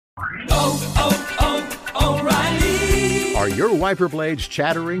O'Reilly. Are your wiper blades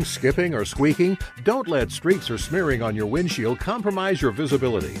chattering, skipping, or squeaking? Don't let streaks or smearing on your windshield compromise your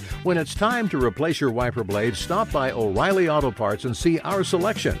visibility. When it's time to replace your wiper blades, stop by O'Reilly Auto Parts and see our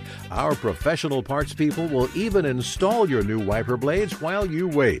selection. Our professional parts people will even install your new wiper blades while you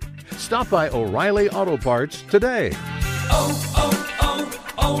wait. Stop by O'Reilly Auto Parts today.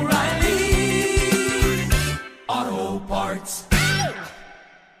 O'Reilly Auto Parts.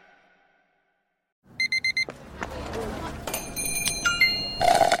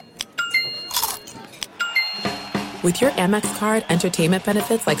 With your Amex card, entertainment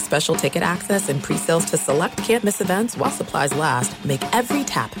benefits like special ticket access and pre-sales to select can't-miss events while supplies last make every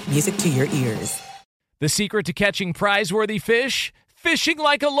tap music to your ears. The secret to catching prize-worthy fish? Fishing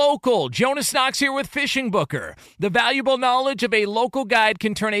like a local. Jonas Knox here with Fishing Booker. The valuable knowledge of a local guide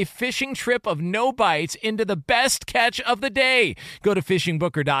can turn a fishing trip of no bites into the best catch of the day. Go to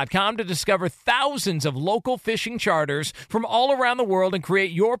fishingbooker.com to discover thousands of local fishing charters from all around the world and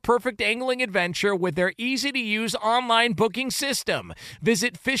create your perfect angling adventure with their easy-to-use online booking system.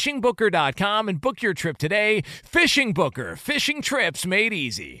 Visit fishingbooker.com and book your trip today. Fishing Booker. Fishing trips made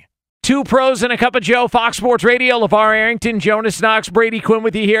easy. Two pros and a cup of Joe, Fox Sports Radio. LeVar Arrington, Jonas Knox, Brady Quinn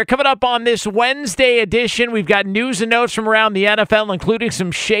with you here. Coming up on this Wednesday edition, we've got news and notes from around the NFL, including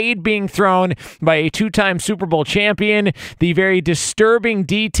some shade being thrown by a two-time Super Bowl champion, the very disturbing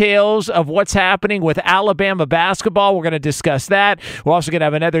details of what's happening with Alabama basketball. We're going to discuss that. We're also going to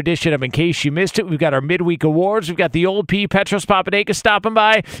have another edition of In Case You Missed It. We've got our midweek awards. We've got the old P, Petros Papadakis stopping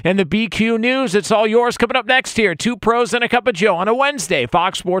by, and the BQ News. It's all yours coming up next here. Two pros and a cup of Joe on a Wednesday,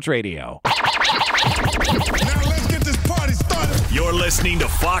 Fox Sports Radio. Now let's get this party started. You're listening to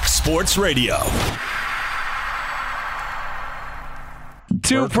Fox Sports Radio.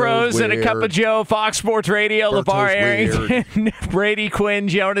 Two pros and a cup of Joe, Fox Sports Radio, LeVar Arrington, Brady Quinn,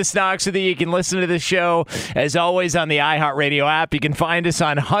 Jonas Knox with you. You can listen to the show, as always, on the iHeartRadio app. You can find us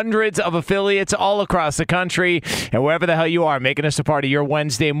on hundreds of affiliates all across the country, and wherever the hell you are, making us a part of your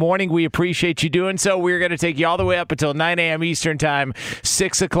Wednesday morning. We appreciate you doing so. We're going to take you all the way up until 9 a.m. Eastern Time,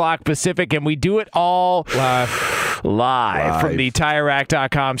 6 o'clock Pacific, and we do it all live from the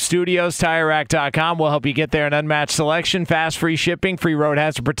TireRack.com studios. TireRack.com will help you get there. An unmatched selection, fast, free shipping, free road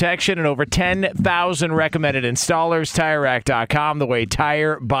hazard protection, and over 10,000 recommended installers. TireRack.com, the way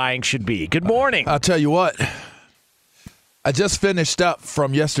tire buying should be. Good morning. I'll tell you what. I just finished up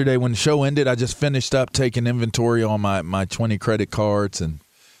from yesterday when the show ended. I just finished up taking inventory on my 20 credit cards and,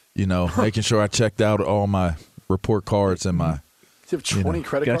 making sure I checked out all my report cards and my. You have 20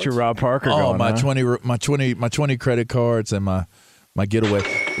 credit cards? Got your Rob Parker going, my huh? 20 credit cards and my getaway.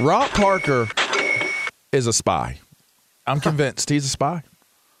 Rob Parker is a spy. I'm convinced he's a spy.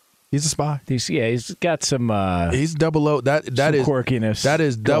 He's a spy. He's got some. He's double O. That is quirkiness. That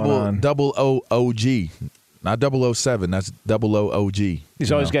is double O OG, not 007. That's double O OG.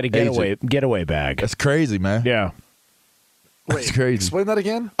 He's always got a getaway bag. That's crazy, man. Yeah. Wait, that's crazy. Explain that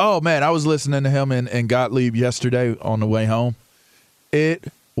again. Oh man, I was listening to him in Gottlieb yesterday on the way home.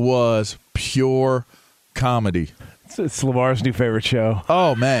 It was pure comedy. It's LeVar's new favorite show.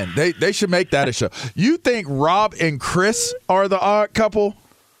 Oh, man. They should make that a show. You think Rob and Chris are the odd couple?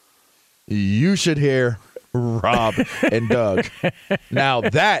 You should hear Rob and Doug. Now,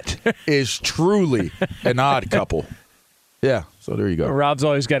 that is truly an odd couple. Yeah, so there you go. Rob's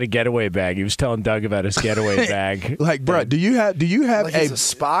always got a getaway bag. He was telling Doug about his getaway bag. Like, bruh, do you have like he's a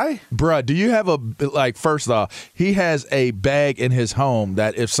spy? Bruh, do you have first off, he has a bag in his home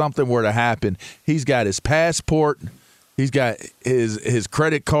that if something were to happen, he's got his passport, he's got his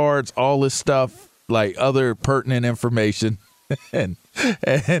credit cards, all this stuff, like other pertinent information. And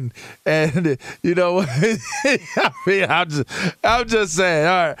you know, I mean, I'm just saying.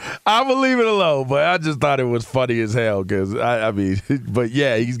 All right, I'm gonna leave it alone. But I just thought it was funny as hell because I mean, but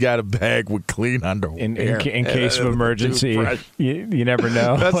yeah, he's got a bag with clean underwear in case of emergency. You never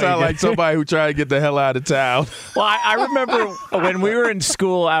know. That sounds like somebody who tried to get the hell out of town. Well, I remember when we were in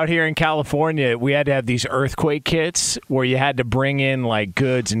school out here in California, we had to have these earthquake kits where you had to bring in like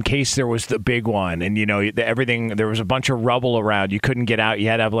goods in case there was the big one, and you know everything. There was a bunch of rubble around. You couldn't get out. You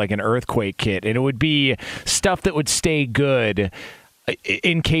had to have like an earthquake kit, and it would be stuff that would stay good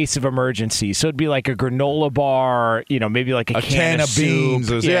in case of emergency. So it'd be like a granola bar, you know, maybe like a can of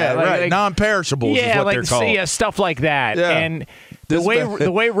beans. Right. Non-perishables is what they're called. Yeah, stuff like that. Yeah. And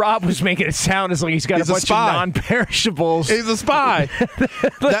the way Rob was making it sound is like he's got a bunch of non-perishables. He's a spy.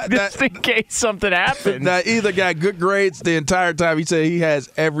 Just in case something happens. That either got good grades the entire time. He said he has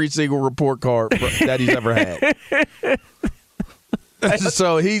every single report card that he's ever had.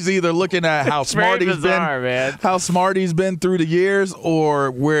 So he's either looking at how smart he's bizarre, been, man. how smart he's been through the years,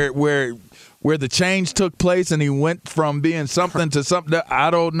 or where the change took place and he went from being something to something that I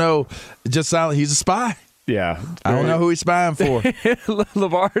don't know. It just sounds he's a spy. Yeah. I don't know who he's spying for.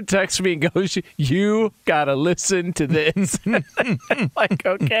 LeVar texts me and goes, "You gotta listen to this." Like,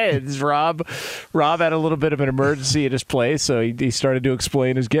 okay, it's Rob. Rob had a little bit of an emergency at his place, so he started to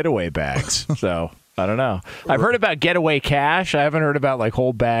explain his getaway bags. So I don't know. I've heard about getaway cash. I haven't heard about like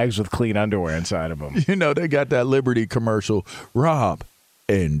whole bags with clean underwear inside of them. You know, they got that Liberty commercial, Rob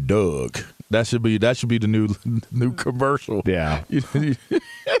and Doug. That should be the new commercial. Yeah.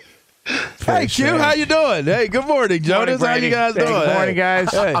 Hey, Q, how you doing? Hey, good morning, Jonas. How you guys doing? Good morning,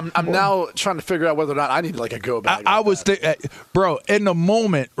 guys. Hey. I'm now trying to figure out whether or not I need like a go bag. I was bro, in the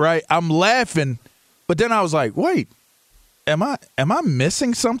moment, right? I'm laughing, but then I was like, wait, am I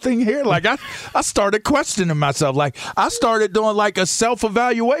missing something here? Like I started questioning myself. Like I started doing like a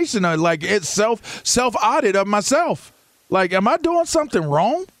self-evaluation, like it's self-audit of myself. Like, am I doing something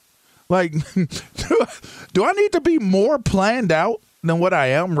wrong? Like, do I need to be more planned out than what I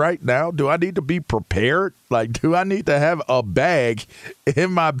am right now? Do I need to be prepared? Like, do I need to have a bag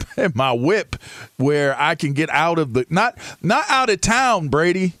in my whip where I can get out of the not out of town,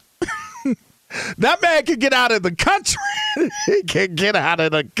 Brady? That man can get out of the country. He can get out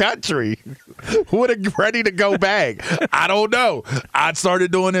of the country with a ready to go bag. I don't know. I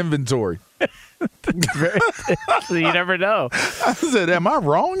started doing inventory. You never know. I said, am I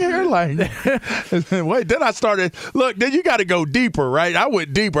wrong here? Like, wait, then I started, look, then you got to go deeper, right? I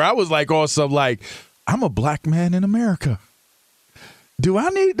went deeper. I was like, also like, I'm a black man in America. Do I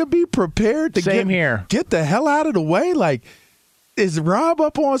need to be prepared to get the hell out of the way? Like, is Rob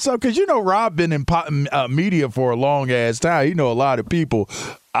up on something? Because, you know, Rob been in media for a long ass time. You know, a lot of people.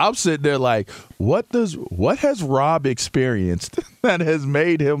 I'm sitting there like, what has Rob experienced that has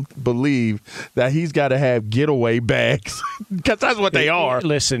made him believe that he's got to have getaway bags? Because that's what they are.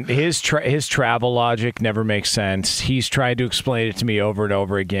 Listen, his travel logic never makes sense. He's tried to explain it to me over and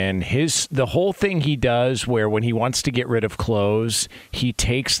over again. The whole thing he does where when he wants to get rid of clothes, he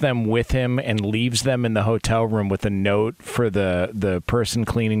takes them with him and leaves them in the hotel room with a note for the person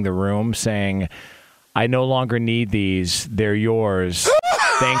cleaning the room saying, "I no longer need these. They're yours.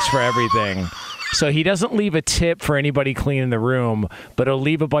 Thanks for everything." So he doesn't leave a tip for anybody cleaning the room, but he'll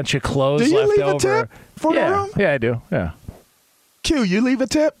leave a bunch of clothes left over. Do you leave a tip for the room? Yeah, I do. Yeah. Q, you leave a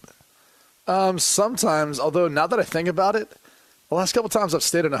tip? Sometimes, although now that I think about it, the last couple times I've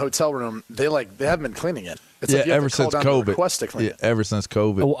stayed in a hotel room, they haven't been cleaning it. It's like you have ever to call since down COVID. the request to clean it. Ever since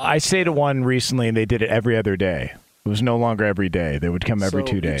COVID. Well, I stayed at one recently, and they did it every other day. It was no longer every day. They would come every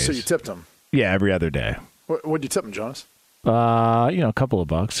 2 days. So you tipped them? Yeah, every other day. What'd you tip them, Jonas? A couple of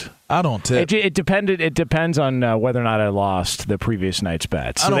bucks. I don't tip. It depends on whether or not I lost the previous night's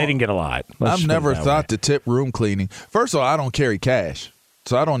bet. So they didn't get a lot. I've never thought to tip room cleaning. First of all, I don't carry cash,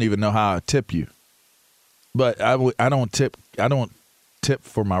 so I don't even know how I tip you. But I don't tip. I don't tip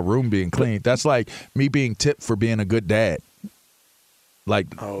for my room being clean. That's like me being tipped for being a good dad. Like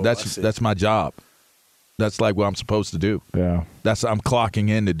that's my job. That's like what I'm supposed to do. Yeah. I'm clocking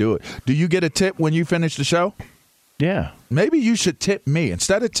in to do it. Do you get a tip when you finish the show? Yeah. Maybe you should tip me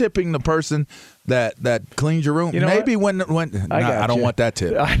instead of tipping the person that cleans your room. You know maybe what? I don't want that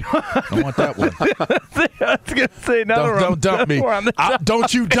tip. I don't want that one. I was going to say don't dump me.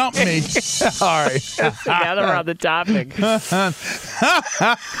 Don't you dump me. All right. Now that we're on the topic.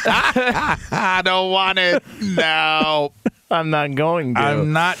 I don't want it. No. I'm not going to.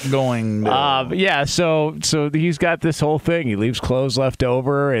 I'm not going to. Yeah, so he's got this whole thing. He leaves clothes left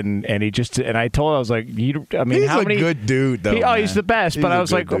over, and he just and I told him, I was like, he's a good dude though. He's the best. But I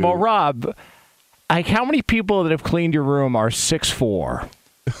was like, dude. Well, Rob, like, how many people that have cleaned your room are 6'4"?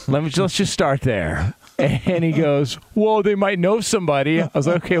 Let's just start there. And he goes, well, they might know somebody. I was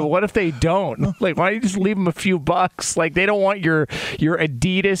like, okay, well, what if they don't? Like, why don't you just leave them a few bucks? Like, they don't want your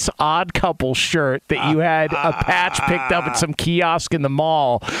Adidas Odd Couple shirt that you had a patch picked up at some kiosk in the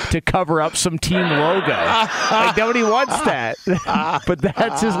mall to cover up some team logo. Like, nobody wants that. But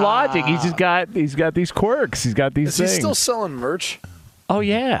that's his logic. He's got these quirks. He's got these things. Is he still selling merch? Oh,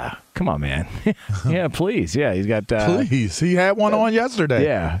 yeah. Come on, man. Yeah, please. Yeah, he's got... please. He had one on yesterday.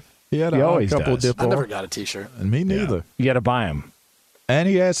 Yeah. He had always couple does. I never got a T-shirt. And me neither. Yeah. You got to buy them. And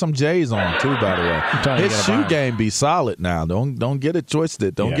he had some J's on too, by the way. His shoe game be solid now. Don't get it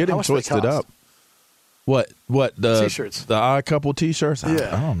twisted. Don't get him twisted up. What the T-shirts? The Odd Couple T-shirts?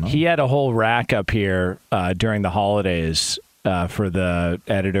 Yeah. I don't know. He had a whole rack up here during the holidays for the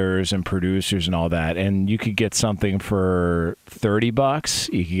editors and producers and all that. And you could get something for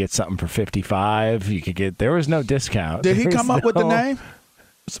 $30. You could get something for $55. There was no discount. Did he come up with the name?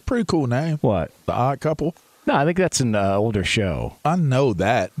 It's a pretty cool name. What? The Odd Couple? No, I think that's an older show. I know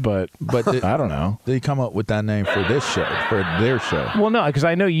that, but I don't know. Did he come up with that name for this show, for their show? Well, no, because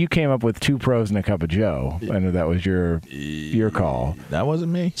I know you came up with 2 pros and a cup of Joe. I know that was your call. That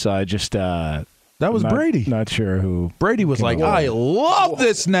wasn't me. So I just that was Brady. Not sure who. Brady was like, I love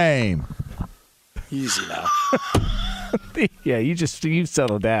this name. Easy now. Yeah, you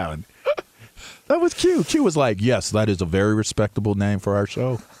settle down. That was Q. Q was like, yes, that is a very respectable name for our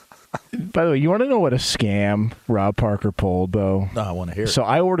show. By the way, you want to know what a scam Rob Parker pulled, though? No, I want to hear it. So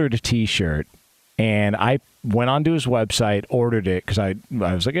I ordered a T-shirt, and I went onto his website, ordered it, because I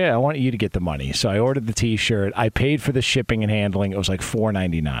was like, yeah, I want you to get the money. So I ordered the T-shirt. I paid for the shipping and handling. It was like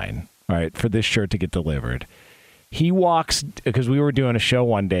 $4.99, all right, for this shirt to get delivered. He walks, because we were doing a show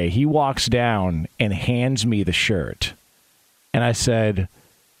one day, he walks down and hands me the shirt. And I said,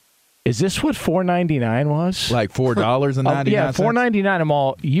 is this what $4.99 was? Like $4.99? Yeah, $4.99. I'm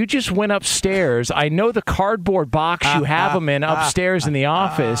all, you just went upstairs. I know the cardboard box you have them in upstairs in the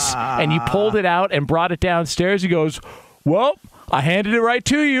office, and you pulled it out and brought it downstairs. He goes, well, I handed it right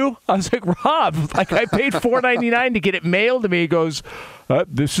to you. I was like, Rob, like I paid $4.99 to get it mailed to me. He goes,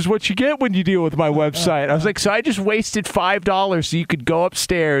 this is what you get when you deal with my website. I was like, so I just wasted $5 so you could go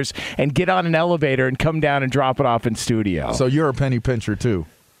upstairs and get on an elevator and come down and drop it off in studio. So you're a penny pincher, too.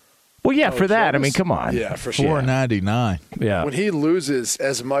 Well, yeah, for that. I mean, come on. Yeah, for sure. $4.99. Yeah. When he loses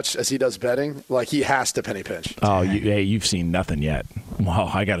as much as he does betting, like he has to penny pinch. Oh, you've seen nothing yet. Wow,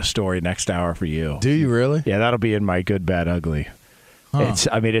 I got a story next hour for you. Do you really? Yeah, that'll be in my good, bad, ugly. Huh. It's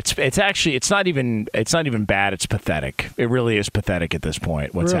actually not even bad. It's pathetic. It really is pathetic at this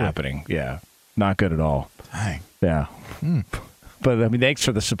point. What's happening? Yeah, not good at all. Dang. Yeah. But I mean, thanks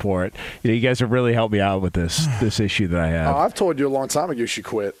for the support. You guys have really helped me out with this issue that I have. Oh, I've told you a long time ago you should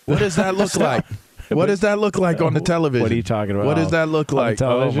quit. What does that look like? What does that look like on the television? What are you talking about? What does that look like?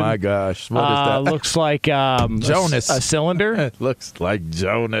 Oh my gosh! What is that? Looks like Jonas. A cylinder. It looks like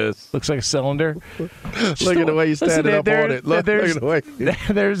Jonas. Looks like a cylinder. Look at the way you standing up on it. Look at the way.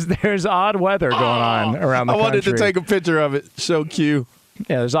 There's odd weather going on around the country. I wanted to take a picture of it. So cute.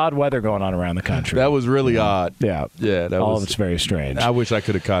 Yeah, there's odd weather going on around the country. That was really odd. Yeah. All of it's very strange. I wish I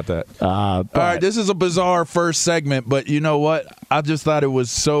could have caught that. All right, this is a bizarre first segment, but you know what? I just thought it was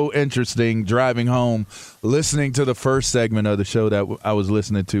so interesting driving home, listening to the first segment of the show that I was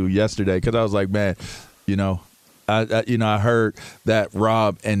listening to yesterday, because I was like, man, I heard that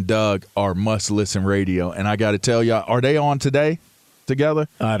Rob and Doug are must-listen radio, and I got to tell y'all, are they on today together?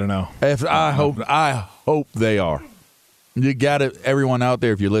 I don't know. I hope they are. You gotta, everyone out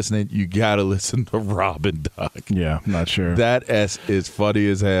there, if you're listening, you gotta listen to Rob and Doug. Yeah, I'm not sure. That S is funny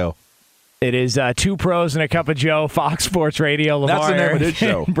as hell. It is 2 pros and a cup of Joe, Fox Sports Radio. LeVar That's the name of this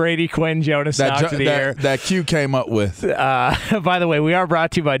show. Brady Quinn, Jonas Knox in the air. That Q came up with. By the way, we are brought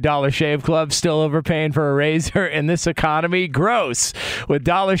to you by Dollar Shave Club. Still overpaying for a razor in this economy? Gross. With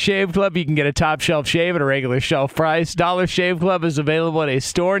Dollar Shave Club, you can get a top shelf shave at a regular shelf price. Dollar Shave Club is available at a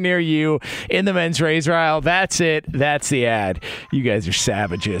store near you in the men's razor aisle. That's it. That's the ad. You guys are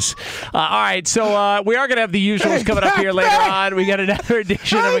savages. All right, so we are going to have the usuals coming up here later on. We got another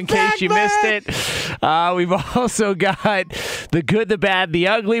edition of In Case You Missed It. We've also got the good, the bad, the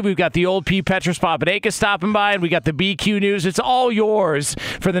ugly. We've got the old P. Petros Papadakis stopping by, and we got the BQ News. It's all yours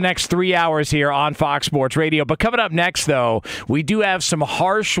for the next 3 hours here on Fox Sports Radio. But coming up next, though, we do have some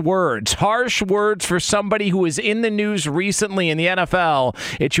harsh words. Harsh words for somebody who is in the news recently in the NFL.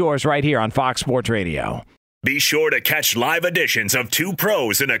 It's yours right here on Fox Sports Radio. Be sure to catch live editions of 2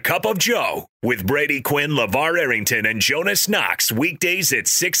 Pros and a Cup of Joe with Brady Quinn, LeVar Arrington, and Jonas Knox weekdays at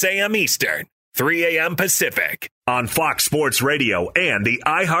 6 a.m. Eastern, 3 a.m. Pacific on Fox Sports Radio and the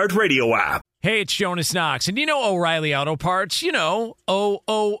iHeartRadio app. Hey, it's Jonas Knox, and you know O'Reilly Auto Parts, you know,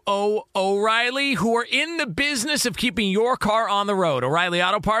 O'Reilly, who are in the business of keeping your car on the road. O'Reilly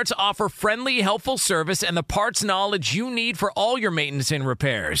Auto Parts offer friendly, helpful service and the parts knowledge you need for all your maintenance and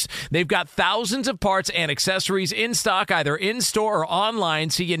repairs. They've got thousands of parts and accessories in stock, either in-store or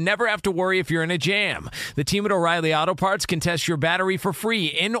online, so you never have to worry if you're in a jam. The team at O'Reilly Auto Parts can test your battery for free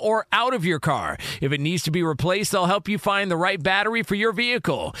in or out of your car. If it needs to be replaced, they'll help you find the right battery for your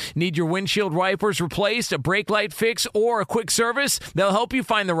vehicle. Need your windshield windshield wipers replaced, a brake light fix, or a quick service, they'll help you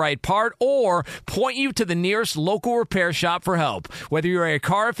find the right part or point you to the nearest local repair shop for help. Whether you're a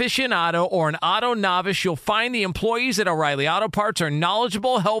car aficionado or an auto novice, you'll find the employees at O'Reilly Auto Parts are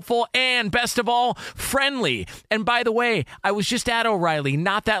knowledgeable, helpful, and best of all, friendly. And by the way, I was just at O'Reilly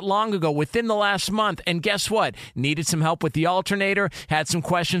not that long ago, within the last month, and guess what? Needed some help with the alternator, had some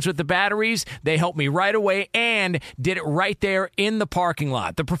questions with the batteries. They helped me right away and did it right there in the parking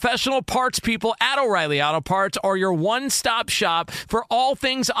lot. The professional parts people at O'Reilly Auto Parts are your one-stop shop for all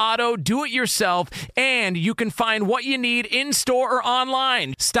things auto, do-it-yourself, and you can find what you need in-store or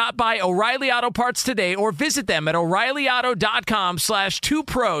online. Stop by O'Reilly Auto Parts today or visit them at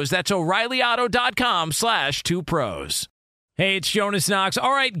O'ReillyAuto.com/2pros. That's O'ReillyAuto.com/2pros. Hey, it's Jonas Knox.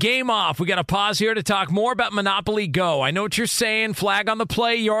 All right, game off. We got to pause here to talk more about Monopoly Go. I know what you're saying, flag on the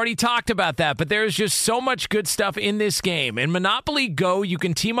play. You already talked about that, but there's just so much good stuff in this game. In Monopoly Go, you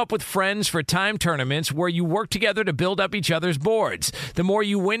can team up with friends for time tournaments where you work together to build up each other's boards. The more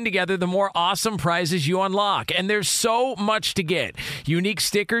you win together, the more awesome prizes you unlock. And there's so much to get. Unique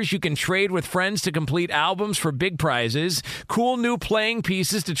stickers you can trade with friends to complete albums for big prizes. Cool new playing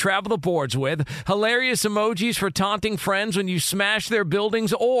pieces to travel the boards with. Hilarious emojis for taunting friends when you smash their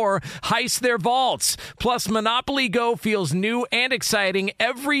buildings or heist their vaults. Plus, Monopoly Go feels new and exciting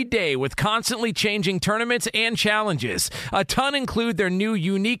every day with constantly changing tournaments and challenges. A ton include their new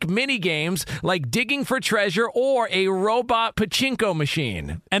unique mini games like digging for treasure or a robot pachinko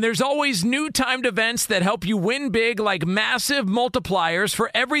machine. And there's always new timed events that help you win big, like massive multipliers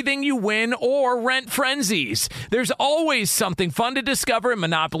for everything you win or rent frenzies. There's always something fun to discover in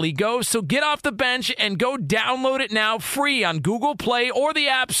Monopoly Go, so get off the bench and go download it now free on Google Play or the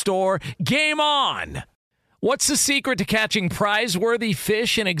App Store. Game on! What's the secret to catching prize-worthy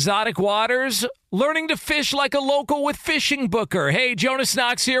fish in exotic waters? Learning to fish like a local with Fishing Booker. Hey, Jonas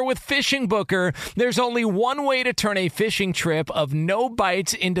Knox here with Fishing Booker. There's only one way to turn a fishing trip of no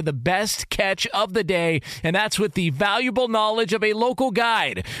bites into the best catch of the day, and that's with the valuable knowledge of a local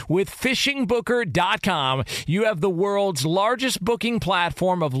guide. With FishingBooker.com, you have the world's largest booking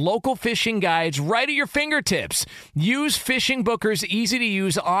platform of local fishing guides right at your fingertips. Use Fishing Booker's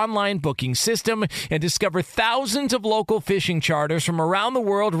easy-to-use online booking system and discover thousands of local fishing charters from around the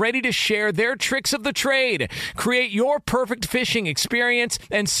world ready to share their tricks of the trade. Create your perfect fishing experience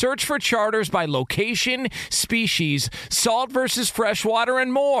and search for charters by location, species, salt versus freshwater,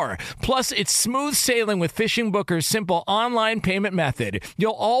 and more. Plus, it's smooth sailing with Fishing Booker's simple online payment method.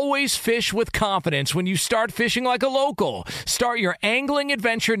 You'll always fish with confidence when you start fishing like a local. Start your angling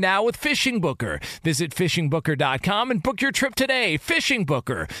adventure now with Fishing Booker. Visit FishingBooker.com and book your trip today. Fishing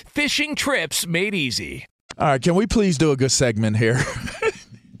Booker. Fishing trips made easy. All right, can we please do a good segment here?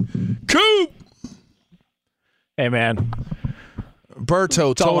 Coop! Hey, man.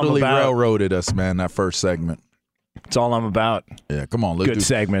 Berto totally railroaded us, man, that first segment. It's all I'm about. Yeah, come on. Good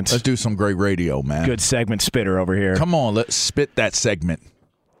segments. Let's do some great radio, man. Good segment spitter over here. Come on, let's spit that segment.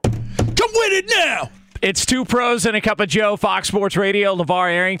 Come with it now! It's Two Pros and a Cup of Joe, Fox Sports Radio.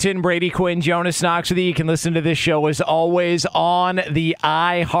 LeVar Arrington, Brady Quinn, Jonas Knox with you. You can listen to this show as always on the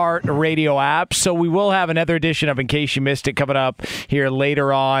iHeartRadio app. So we will have another edition of In Case You Missed It coming up here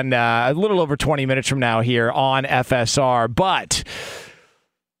later on, a little over 20 minutes from now here on FSR. But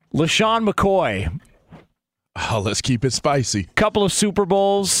LeSean McCoy. Oh, let's keep it spicy. Couple of Super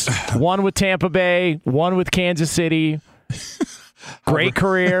Bowls, one with Tampa Bay, one with Kansas City. Great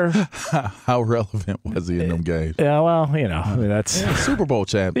career. How relevant was he in them games? Yeah, well, you know, I mean, that's Super Bowl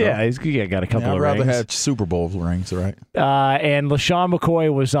champ. Though. Yeah, he's got a couple of rings. I'd rather rings. have Super Bowl rings, right? And LeSean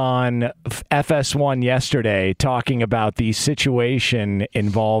McCoy was on FS1 yesterday talking about the situation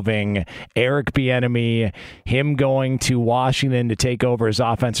involving Eric Bieniemy, him going to Washington to take over as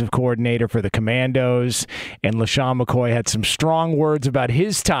offensive coordinator for the Commandos, and LeSean McCoy had some strong words about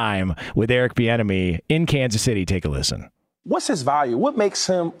his time with Eric Bieniemy in Kansas City. Take a listen. What's his value? What makes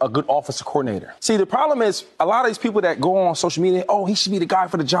him a good offensive coordinator? See, the problem is a lot of these people that go on social media, oh, he should be the guy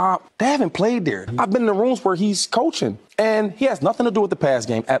for the job. They haven't played there. I've been in the rooms where he's coaching, and he has nothing to do with the pass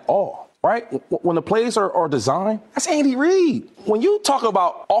game at all, right? When the plays are designed, that's Andy Reid. When you talk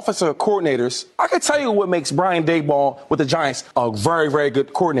about offensive coordinators, I can tell you what makes Brian Daboll with the Giants a very, very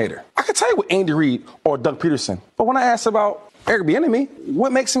good coordinator. I can tell you what Andy Reid or Doug Peterson. But when I ask about Eric Bieniemy,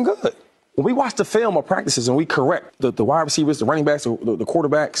 what makes him good? When we watch the film or practices and we correct the wide receivers, the running backs, the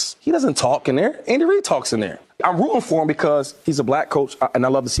quarterbacks, he doesn't talk in there. Andy Reid talks in there. I'm rooting for him because he's a black coach, and I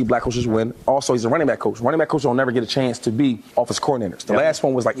love to see black coaches win. Also, he's a running back coach. Running back coaches don't never get a chance to be offensive coordinators. The last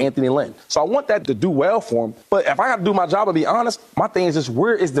one was like Anthony Lynn. So I want that to do well for him. But if I got to do my job and be honest, my thing is just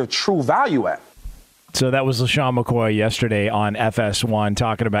where is the true value at? So that was LaShawn McCoy yesterday on FS1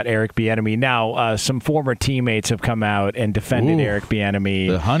 talking about Eric Bieniemy. Now, some former teammates have come out and defended Eric Bieniemy.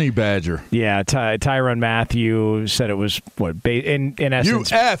 The honey badger. Yeah, Tyrann Mathieu said it was, in essence.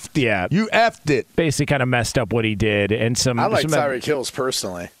 You effed. Yeah. You effed it. Basically kind of messed up what he did. And I like Tyreek Hills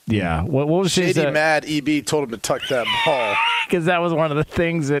personally. Yeah. What was his... Shady Mad EB told him to tuck that ball. Because that was one of the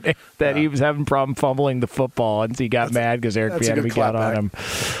things that he was having problem fumbling the football, and he got mad because Eric Bieniemy got on him.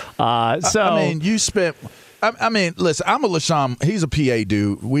 I mean, you spent. I mean, listen, I'm a LaShawn. He's a PA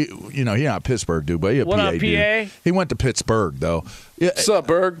dude. He's not a Pittsburgh dude, but he's a what PA up, dude. PA? He went to Pittsburgh though. What's up,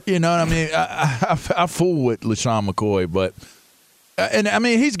 Berg? You know what I mean? I fool with LaShawn McCoy, but. And I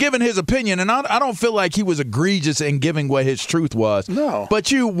mean, he's given his opinion, and I don't feel like he was egregious in giving what his truth was. No,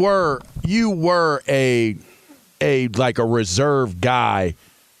 but you were a reserve guy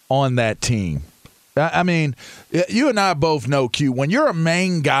on that team. I mean, you and I both know, Q, when you're a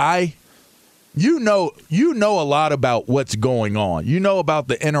main guy, you know a lot about what's going on. You know about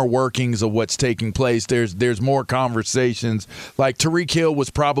the inner workings of what's taking place. There's more conversations. Like Tyreek Hill was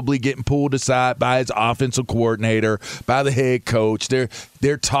probably getting pulled aside by his offensive coordinator, by the head coach.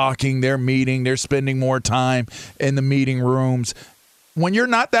 They're talking, they're meeting, they're spending more time in the meeting rooms. When you're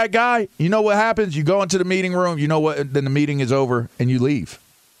not that guy, you know what happens? You go into the meeting room, you know what? Then the meeting is over and you leave.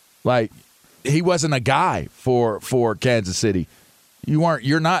 Like, he wasn't a guy for Kansas City.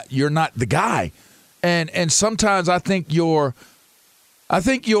 You're not the guy. And sometimes I think your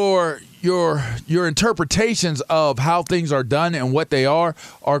interpretations of how things are done and what they are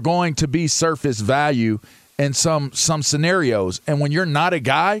going to be surface value in some scenarios. And when you're not a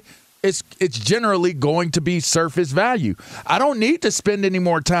guy, it's generally going to be surface value. I don't need to spend any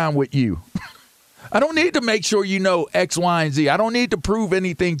more time with you. I don't need to make sure you know X, Y, and Z. I don't need to prove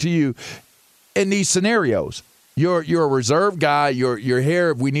anything to you in these scenarios. You're a reserve guy. You're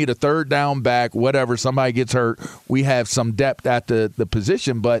here if we need a third down back, whatever, somebody gets hurt, we have some depth at the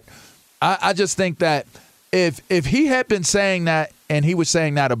position. But I just think that if he had been saying that and he was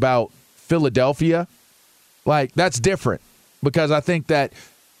saying that about Philadelphia, like, that's different. Because I think that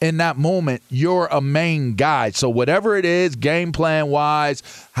in that moment, you're a main guy. So whatever it is, game plan-wise,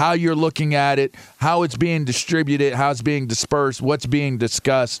 how you're looking at it, how it's being distributed, how it's being dispersed, what's being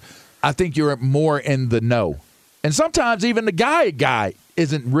discussed, I think you're more in the know. And sometimes even the guy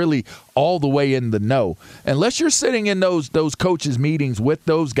isn't really all the way in the know. Unless you're sitting in those coaches' meetings with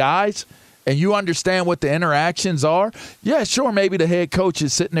those guys and you understand what the interactions are, yeah, sure, maybe the head coach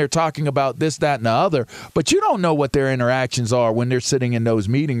is sitting there talking about this, that, and the other, but you don't know what their interactions are when they're sitting in those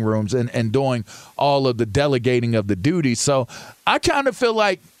meeting rooms and doing all of the delegating of the duties. So I kind of feel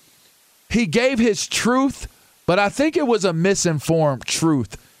like he gave his truth, but I think it was a misinformed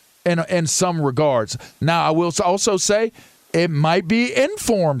truth in some regards. Now, I will also say it might be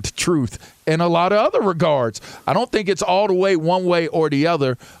informed truth in a lot of other regards. I don't think it's all the way one way or the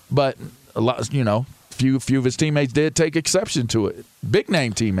other, but a lot, few of his teammates did take exception to it. Big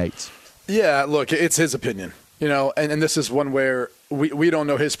name teammates. Yeah, look, it's his opinion, and this is one where we don't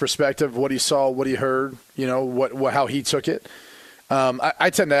know his perspective, what he saw, what he heard, how he took it. I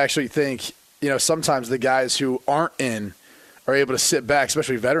tend to actually think, sometimes the guys who aren't in are able to sit back,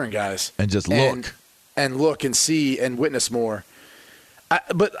 especially veteran guys, and just look and see and witness more.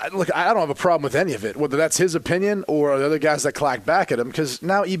 But look, I don't have a problem with any of it, whether that's his opinion or the other guys that clack back at him, because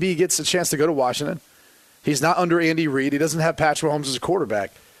now EB gets a chance to go to Washington. He's not under Andy Reid. He doesn't have Patrick Mahomes as a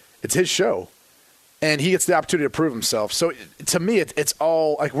quarterback. It's his show, and he gets the opportunity to prove himself. So to me, it's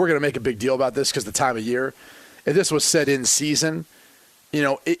all like, we're going to make a big deal about this because the time of year. If this was said in season, we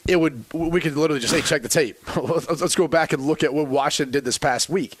could literally just say, check the tape. Let's go back and look at what Washington did this past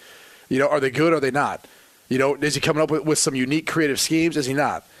week. Are they good or are they not? Is he coming up with some unique creative schemes? Is he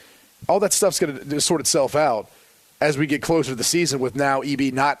not? All that stuff's going to sort itself out as we get closer to the season, with now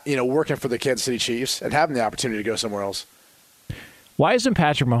EB not, working for the Kansas City Chiefs and having the opportunity to go somewhere else. Why hasn't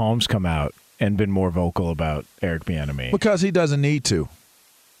Patrick Mahomes come out and been more vocal about Eric Bieniemy? Because he doesn't need to.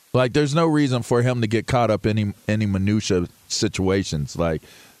 Like, there's no reason for him to get caught up in any minutia situations. Like,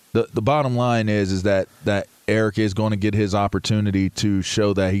 the bottom line is that Eric is going to get his opportunity to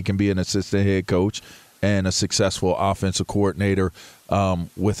show that he can be an assistant head coach and a successful offensive coordinator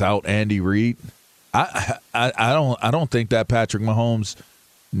without Andy Reid. I don't think that Patrick Mahomes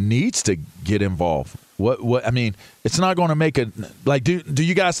needs to get involved. What I mean, it's not going to make a do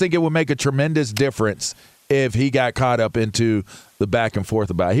you guys think it would make a tremendous difference if he got caught up into the back and forth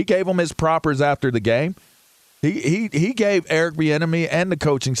about it? He gave him his propers after the game. He gave Eric Bieniemy and the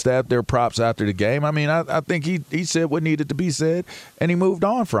coaching staff their props after the game. I mean, I think he said what needed to be said, and he moved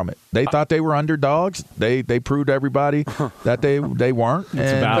on from it. They thought they were underdogs. They proved to everybody that they weren't. It's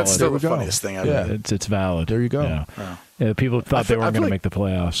valid. That's still the funniest thing ever. Yeah, it's valid. There you go. Yeah, people thought they weren't going to make the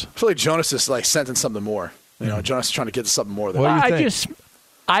playoffs. I feel like Jonas is like sensing something more. Jonas is trying to get to something more there. What do you think?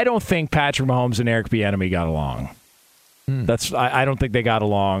 I don't think Patrick Mahomes and Eric Bieniemy got along. I don't think they got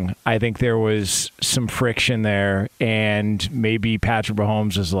along. I think there was some friction there, and maybe Patrick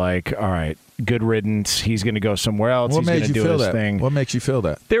Mahomes is like, all right, good riddance. He's going to go somewhere else. He's going to do his thing. What makes you feel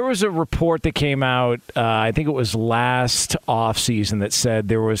that? There was a report that came out, I think it was last offseason, that said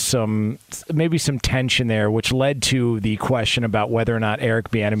there was maybe some tension there, which led to the question about whether or not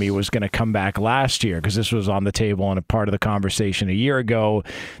Eric Bieniemy was going to come back last year, because this was on the table and a part of the conversation a year ago.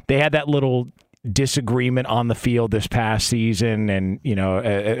 They had that little disagreement on the field this past season, and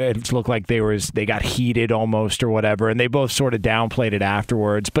it looked like they got heated almost or whatever, and they both sort of downplayed it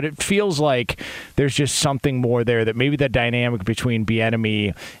afterwards. But it feels like there's just something more there, that maybe the dynamic between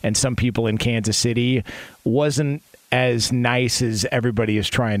Bieniemy and some people in Kansas City wasn't as nice as everybody is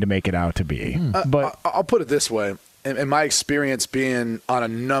trying to make it out to be. But I'll put it this way. In my experience being on a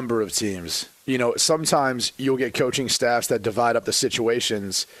number of teams, sometimes you'll get coaching staffs that divide up the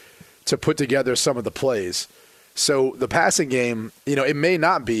situations to put together some of the plays. So the passing game, it may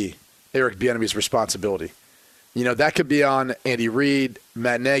not be Eric Bieniemy's responsibility. That could be on Andy Reid,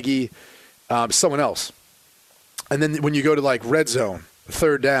 Matt Nagy, someone else. And then when you go to like red zone,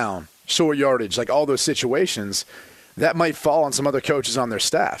 third down, short yardage, like all those situations, that might fall on some other coaches on their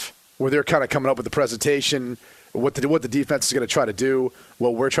staff, where they're kind of coming up with the presentation, what the defense is going to try to do,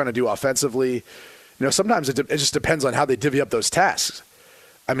 what we're trying to do offensively. Sometimes it just depends on how they divvy up those tasks.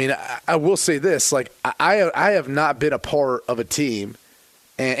 I mean, I will say this, like I have not been a part of a team,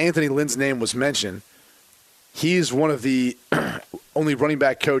 and Anthony Lynn's name was mentioned. He's one of the only running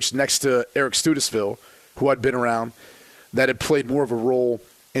back coach next to Eric Studesville, who I'd been around, that had played more of a role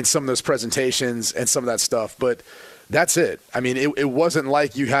in some of those presentations and some of that stuff. But that's it. I mean, it wasn't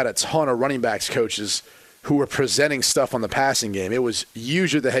like you had a ton of running backs coaches who were presenting stuff on the passing game. It was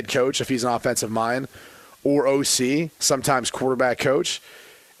usually the head coach, if he's an offensive mind, or OC, sometimes quarterback coach,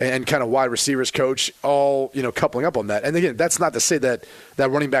 and kind of wide receivers coach, all coupling up on that. And again, that's not to say that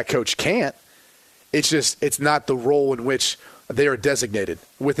running back coach can't. It's just it's not the role in which they are designated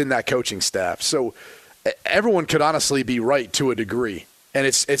within that coaching staff. So everyone could honestly be right to a degree, and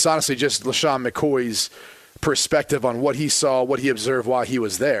it's honestly just LaShawn McCoy's perspective on what he saw, what he observed while he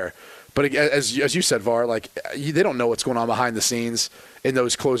was there. But as you said, Var, like they don't know what's going on behind the scenes in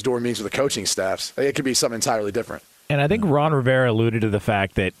those closed door meetings with the coaching staffs. It could be something entirely different. And I think Ron Rivera alluded to the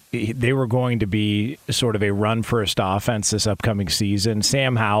fact that they were going to be sort of a run-first offense this upcoming season.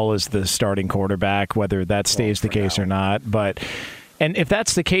 Sam Howell is the starting quarterback, whether that stays the case or not. And if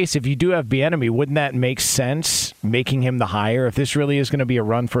that's the case, if you do have Bieniemy, wouldn't that make sense, making him the hire? If this really is going to be a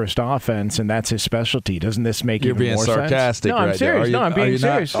run-first offense and that's his specialty, doesn't this make You're even more sense? You're being sarcastic right there. No, I'm serious. No, I'm being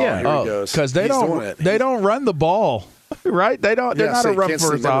serious. Yeah. Oh, because they don't run the ball, right? They're not a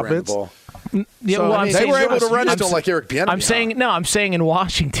run-first offense. Yeah, so, well, they were able to run. I don't like Eric Bieniemy. I'm saying in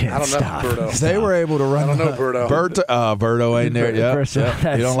Washington. I don't know, Berto. They were able to run. I don't know, Berto. Berto ain't there.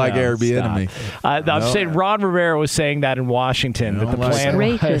 Yeah. You don't like Eric Bieniemy. I'm saying Ron Rivera was saying that in Washington that the plan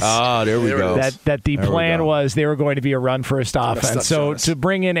was. Oh, there we go. That the plan was they were going to be a run-first offense. So to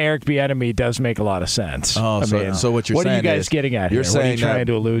bring in Eric Bieniemy does make a lot of sense. Oh, so what you're saying? What are you guys getting at here? You're saying what are you trying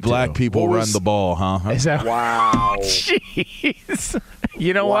to allude black to? people run the ball, huh? Is that wow? Jeez.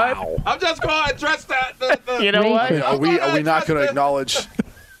 You know what? I'm just going to address that. You know what? Are we not going to acknowledge?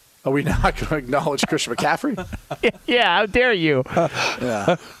 Are we not going to acknowledge Christian McCaffrey? Yeah, how dare you?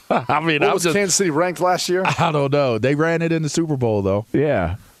 Yeah. I mean, what was Kansas City ranked last year? I don't know. They ran it in the Super Bowl, though.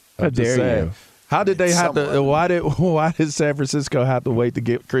 Yeah. How dare you? How did they have to? Why did San Francisco have to wait to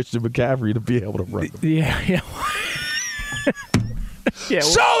get Christian McCaffrey to be able to run? Yeah. Yeah,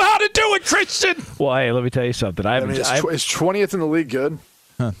 show how to do it, Christian. Well, hey, let me tell you something. Is 20th in the league good?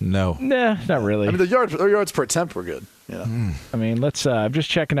 No. Nah, not really. I mean, the yards per attempt were good. Yeah. I mean, I'm just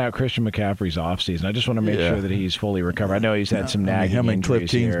checking out Christian McCaffrey's offseason. I just want to make sure that he's fully recovered. I know he's had some nagging injuries. Him and Cliff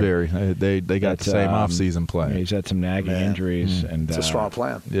Kingsbury, they got the same offseason plan. Yeah, he's had some nagging injuries. And it's a strong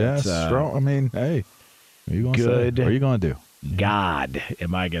plan. Yeah, it's strong. I mean, hey, what are you going to do? God,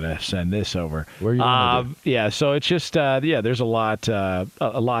 am I going to send this over? Where are you going to do? Yeah, so it's just, there's a lot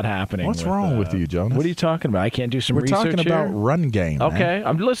happening. What's wrong with you, Jonas? What are you talking about? I can't do some research We're talking about run game. Okay. Man.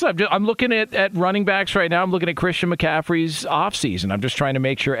 I'm looking at running backs right now. I'm looking at Christian McCaffrey's offseason. I'm just trying to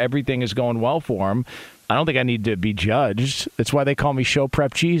make sure everything is going well for him. I don't think I need to be judged. That's why they call me Show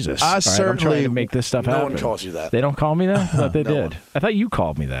Prep Jesus. I I'm certainly trying to make this stuff happen. No one calls you that. They don't call me that? I thought they No did. one. I thought you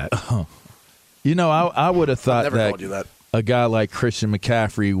called me that. You know, I would have thought Never called you that. a guy like Christian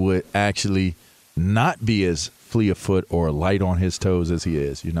McCaffrey would actually not be as fleet of foot or light on his toes as he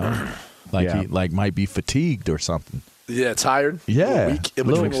is, you know? Like Yeah. he might be fatigued or something. Yeah, tired. Yeah. Weak in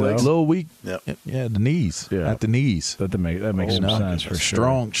between the legs. A little weak. Yep. Yeah, the knees. Yeah. At the knees. That makes some sense for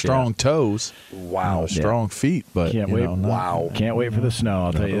sure. Strong toes. Wow. Strong feet, but Can't you wait. know, not- Wow. Can't wait for the snow,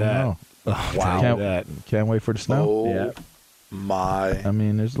 I'll tell you that. No. Wow. Tell you that. Can't wait for the snow. Oh, Yeah. my I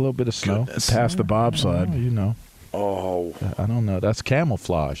mean, there's a little bit of snow. goodness. Past the bobsled. Oh, you know. Oh, I don't know. That's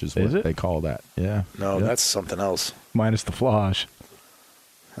camouflage is what Is it? they call that. Yeah. no, Yeah. that's something else. Minus the flosh.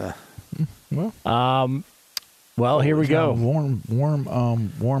 Well, Well, here we go.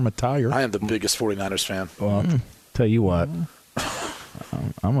 warm attire. I am the biggest 49ers fan. Well, tell you what.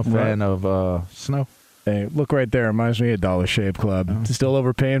 I'm a fan of snow. Hey, look right there. Reminds me of Dollar Shave Club. Still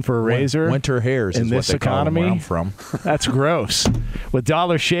overpaying for a razor? Winter hairs in is this what they call them where economy? I'm from. That's gross. With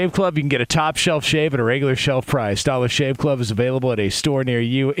Dollar Shave Club, you can get a top shelf shave at a regular shelf price. Dollar Shave Club is available at a store near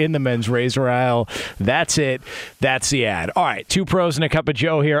you in the men's razor aisle. That's it. That's the ad. All right, Two Pros and a Cup of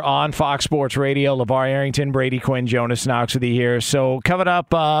Joe here on Fox Sports Radio. LeVar Arrington, Brady Quinn, Jonas Knox with you here. So coming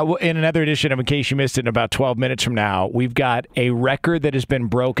up in another edition of In Case You Missed It in about 12 minutes from now, we've got a record that has been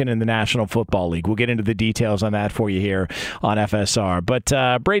broken in the National Football League. We'll get into the details on that for you here on FSR.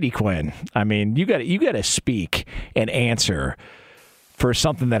 But Brady Quinn, I mean, you got to speak and answer for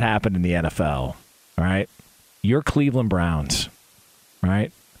something that happened in the NFL, all right? Your Cleveland Browns,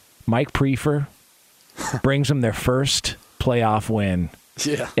 right? Mike Prefer brings them their first playoff win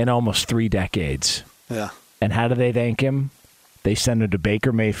Yeah. in almost 3 decades. Yeah. And how do they thank him? They send him to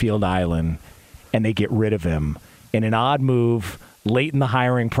Baker Mayfield Island, and they get rid of him in an odd move late in the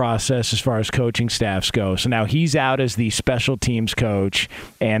hiring process as far as coaching staffs go. So now he's out as the special teams coach,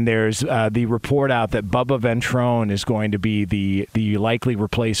 and there's the report out that Bubba Ventrone is going to be the likely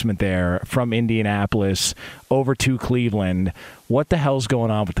replacement there from Indianapolis over to Cleveland. What the hell's going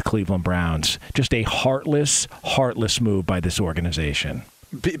on with the Cleveland Browns? Just a heartless move by this organization.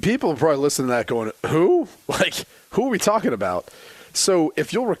 People are probably listening to that going, who? Like, who are we talking about? So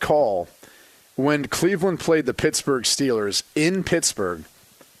if you'll recall, when Cleveland played the Pittsburgh Steelers in Pittsburgh,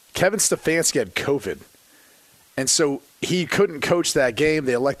 Kevin Stefanski had COVID. And so he couldn't coach that game.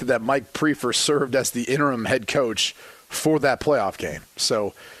 They elected that Mike Prefer served as the interim head coach for that playoff game.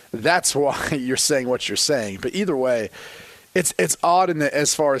 So that's why you're saying what you're saying. But either way, it's odd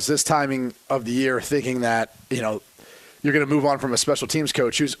as far as this timing of the year, thinking that, you know, you're going to move on from a special teams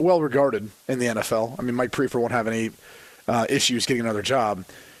coach who's well regarded in the NFL. I mean, Mike Prefer won't have any issues getting another job.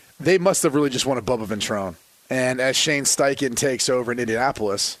 They must have really just wanted Bubba Ventrone. And as Shane Steichen takes over in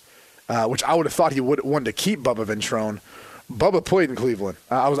Indianapolis, which I would have thought he would want to keep Bubba Ventrone, Bubba played in Cleveland.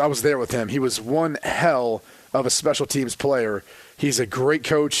 I was there with him. He was one hell of a special teams player. He's a great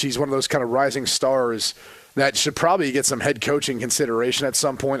coach. He's one of those kind of rising stars that should probably get some head coaching consideration at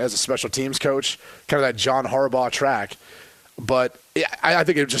some point as a special teams coach, kind of that John Harbaugh track. But I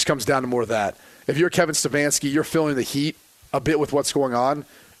think it just comes down to more of that. If you're Kevin Stefanski, you're feeling the heat a bit with what's going on.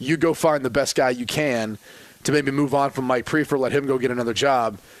 You go find the best guy you can to maybe move on from Mike Prefer, let him go get another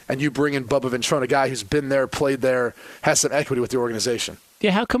job, and you bring in Bubba Ventrone, a guy who's been there, played there, has some equity with the organization.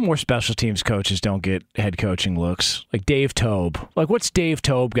 Yeah, how come more special teams coaches don't get head coaching looks? Like Dave Toub. Like, what's Dave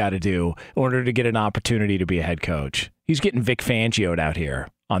Toub got to do in order to get an opportunity to be a head coach? He's getting Vic Fangio'd out here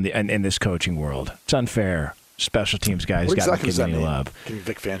in this coaching world. It's unfair. Special teams guys What got exactly to does give that any mean? love.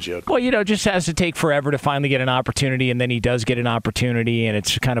 Vic Fangio. Well, you know, just has to take forever to finally get an opportunity, and then he does get an opportunity, and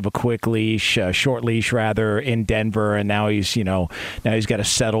it's kind of a quick leash, short leash rather, in Denver, and now he's got to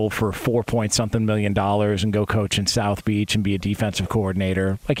settle for $4-point-something million and go coach in South Beach and be a defensive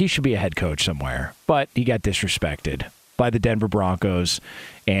coordinator. Like, he should be a head coach somewhere, but he got disrespected by the Denver Broncos,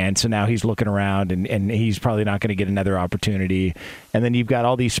 and so now he's looking around, and he's probably not going to get another opportunity. And then you've got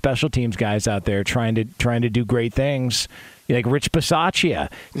all these special teams guys out there trying to do great things. Like Rich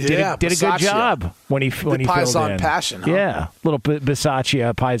Bisaccia did a good job when he filled in. Paisan passion, huh? Yeah, little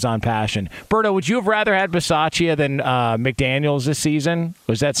Bisaccia, Paisan passion. Berto, would you have rather had Bisaccia than McDaniels this season?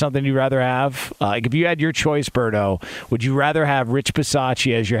 Was that something you'd rather have? Like, if you had your choice, Berto, would you rather have Rich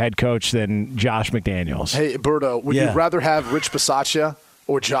Bisaccia as your head coach than Josh McDaniels? Hey, Berto, would you rather have Rich Bisaccia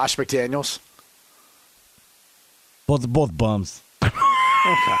or Josh McDaniels? Both bums.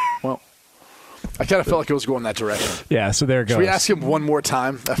 Okay, well, I kind of felt like it was going that direction. Yeah, so there it goes. Should we ask him one more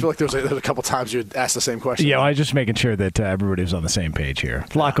time? I feel like there was a couple times you had asked the same question. Yeah, well, I was just making sure that everybody was on the same page here.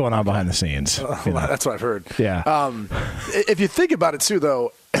 A lot going on behind the scenes. That's what I've heard. Yeah. If you think about it, too,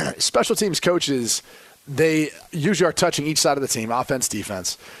 though, special teams coaches, they usually are touching each side of the team, offense,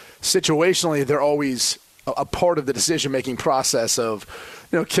 defense. Situationally, they're always a part of the decision-making process of,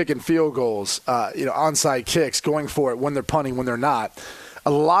 kicking field goals, onside kicks, going for it when they're punting, when they're not.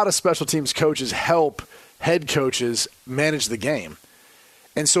 A lot of special teams coaches help head coaches manage the game.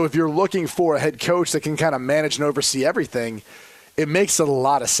 And so if you're looking for a head coach that can kind of manage and oversee everything, it makes a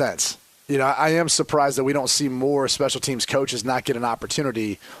lot of sense. I am surprised that we don't see more special teams coaches not get an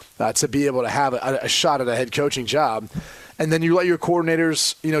opportunity to be able to have a shot at a head coaching job. And then you let your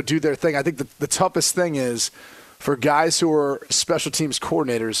coordinators, do their thing. I think the toughest thing is for guys who are special teams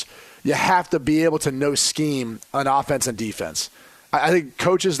coordinators, you have to be able to know scheme on offense and defense. I think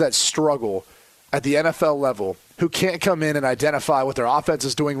coaches that struggle at the NFL level who can't come in and identify what their offense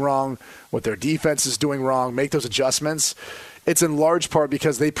is doing wrong, what their defense is doing wrong, make those adjustments, it's in large part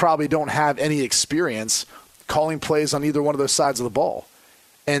because they probably don't have any experience calling plays on either one of those sides of the ball.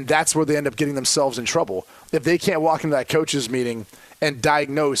 And that's where they end up getting themselves in trouble. If they can't walk into that coaches meeting and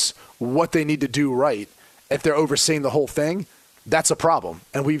diagnose what they need to do right, if they're overseeing the whole thing, that's a problem.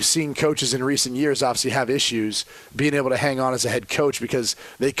 And we've seen coaches in recent years obviously have issues being able to hang on as a head coach because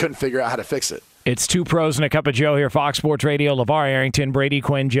they couldn't figure out how to fix it. It's Two Pros and a Cup of Joe here, Fox Sports Radio. LeVar Arrington, Brady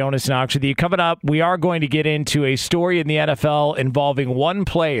Quinn, Jonas Knox with you. Coming up, we are going to get into a story in the NFL involving one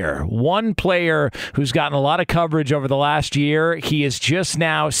player who's gotten a lot of coverage over the last year. He has just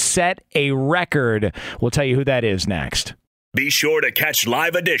now set a record. We'll tell you who that is next. Be sure to catch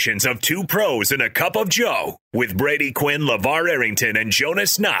live editions of Two Pros and a Cup of Joe with Brady Quinn, LeVar Arrington, and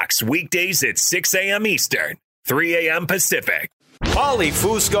Jonas Knox weekdays at 6 a.m. Eastern, 3 a.m. Pacific. Paulie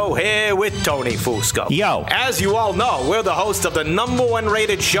Fusco here with Tony Fusco. Yo. As you all know, we're the host of the #1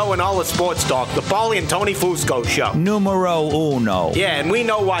 rated show in all of sports talk, the Paulie and Tony Fusco Show. Numero uno. Yeah, and we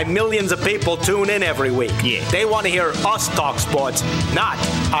know why millions of people tune in every week. Yeah. They want to hear us talk sports, not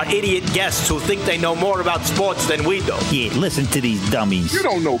our idiot guests who think they know more about sports than we do. Yeah, listen to these dummies. You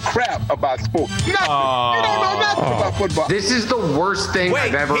don't know crap about sports. Nothing. You don't know nothing about football. This is the worst thing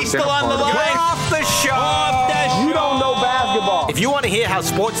I've ever he's still on the line. You're off the show. You don't know basketball. If you want to hear how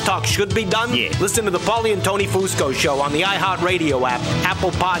sports talk should be done, listen to the Paulie and Tony Fusco Show on the iHeartRadio app,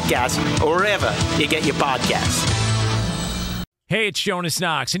 Apple Podcasts, or wherever you get your podcasts. Hey, it's Jonas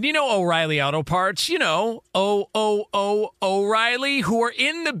Knox, and O'Reilly Auto Parts, O'Reilly, who are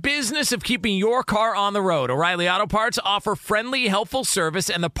in the business of keeping your car on the road. O'Reilly Auto Parts offer friendly, helpful service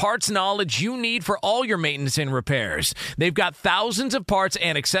and the parts knowledge you need for all your maintenance and repairs. They've got thousands of parts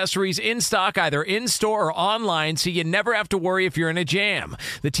and accessories in stock, either in-store or online, so you never have to worry if you're in a jam.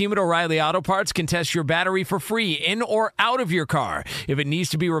 The team at O'Reilly Auto Parts can test your battery for free in or out of your car. If it needs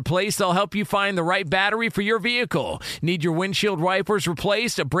to be replaced, they'll help you find the right battery for your vehicle. Need your windshield wipers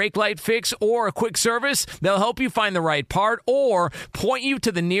replaced, a brake light fix, or a quick service? They'll help you find the right part or point you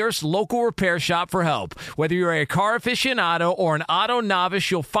to the nearest local repair shop for help. Whether you're a car aficionado or an auto novice,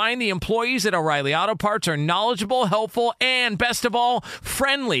 you'll find the employees at O'Reilly Auto Parts are knowledgeable, helpful, and best of all,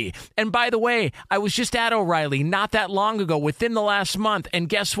 friendly. And by the way, I was just at O'Reilly not that long ago, within the last month, and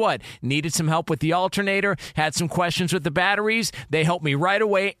guess what? Needed some help with the alternator, had some questions with the batteries. They helped me right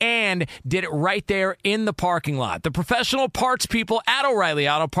away and did it right there in the parking lot. The professional parts people at O'Reilly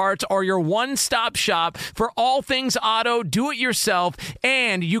Auto Parts are your one-stop shop for all things auto, do-it-yourself,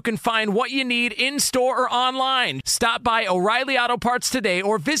 and you can find what you need in-store or online. Stop by O'Reilly Auto Parts today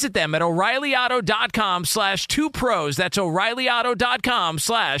or visit them at O'ReillyAuto.com/2pros. That's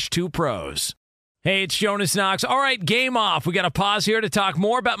O'ReillyAuto.com/2pros. Hey, it's Jonas Knox. All right, game off. We got to pause here to talk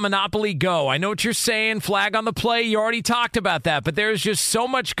more about Monopoly Go. I know what you're saying, flag on the play. You already talked about that, but there's just so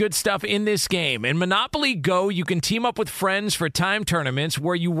much good stuff in this game. In Monopoly Go, you can team up with friends for time tournaments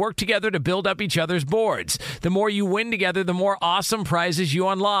where you work together to build up each other's boards. The more you win together, the more awesome prizes you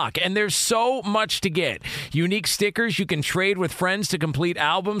unlock, and there's so much to get. Unique stickers you can trade with friends to complete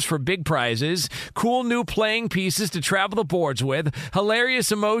albums for big prizes, cool new playing pieces to travel the boards with,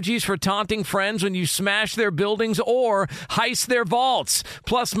 hilarious emojis for taunting friends when you smash their buildings or heist their vaults.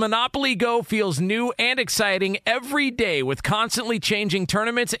 Plus, Monopoly Go feels new and exciting every day with constantly changing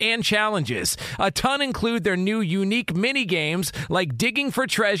tournaments and challenges. A ton include their new unique mini games like digging for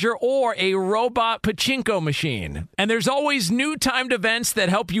treasure or a robot pachinko machine. And there's always new timed events that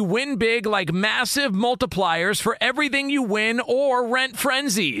help you win big, like massive multipliers for everything you win or rent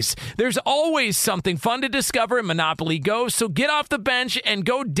frenzies. There's always something fun to discover in Monopoly Go, so get off the bench and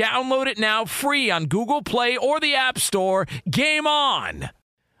go download it now free on Google Play or the App Store. Game on!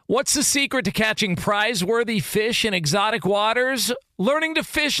 What's the secret to catching prize-worthy fish in exotic waters? Learning to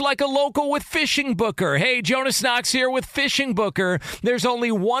fish like a local with Fishing Booker. Hey, Jonas Knox here with Fishing Booker. There's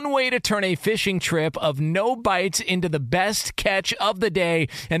only one way to turn a fishing trip of no bites into the best catch of the day,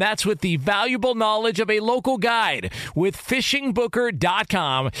 and that's with the valuable knowledge of a local guide. With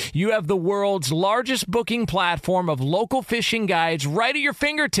FishingBooker.com, you have the world's largest booking platform of local fishing guides right at your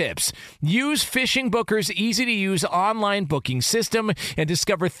fingertips. Use Fishing Booker's easy-to-use online booking system and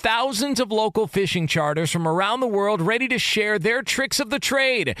discover thousands of local fishing charters from around the world ready to share their tricks of the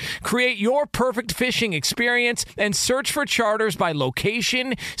trade. Create your perfect fishing experience and search for charters by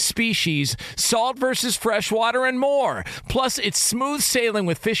location, species, salt versus freshwater, and more. Plus, it's smooth sailing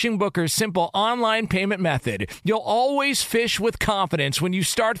with Fishing Booker's simple online payment method. You'll always fish with confidence when you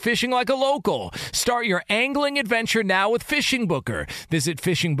start fishing like a local. Start your angling adventure now with Fishing Booker. Visit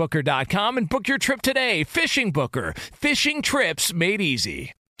FishingBooker.com and book your trip today. Fishing Booker. Fishing trips made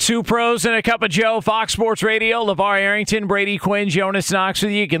easy. Two pros and a cup of Joe, Fox Sports Radio. LeVar Arrington, Brady Quinn, Jonas Knox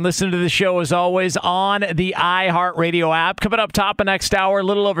with you. You can listen to the show, as always, on the iHeartRadio app. Coming up top of next hour, a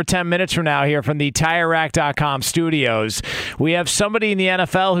little over 10 minutes from now here from the TireRack.com studios, we have somebody in the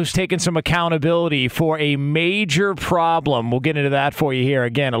NFL who's taken some accountability for a major problem. We'll get into that for you here,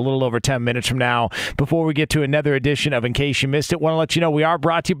 again, a little over 10 minutes from now. Before we get to another edition of In Case You Missed It, want to let you know we are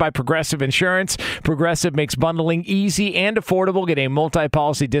brought to you by Progressive Insurance. Progressive makes bundling easy and affordable. Get a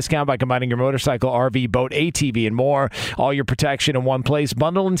multi-policy discount by combining your motorcycle, RV, boat, ATV, and more. All your protection in one place.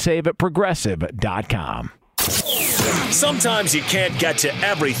 Bundle and save at Progressive.com. Sometimes you can't get to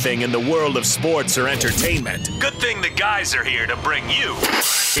everything in the world of sports or entertainment. Good thing the guys are here to bring you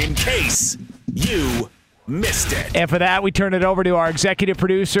In Case You Missed It. And for that, we turn it over to our executive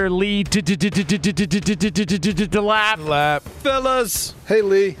producer, Lee Delap. Fellas. Hey,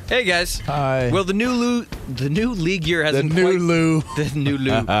 Lee. Hey, guys. Hi. Well, the new league year hasn't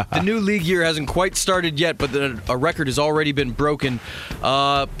The new league year hasn't quite started yet, but a record has already been broken.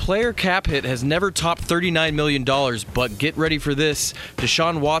 Player cap hit has never topped $39 million, but get ready for this.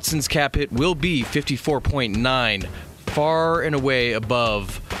 Deshaun Watson's cap hit will be $54.9, far and away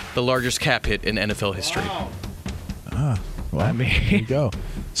above the largest cap hit in NFL history. Well, I mean, there you go.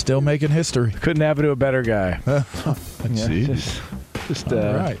 Still making history. Couldn't happen to a better guy. Let's see. Just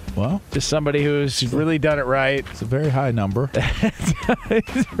all right. Well, just somebody who's really done it right. It's a very high number.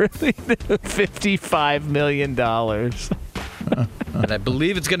 It's really $55 million. And I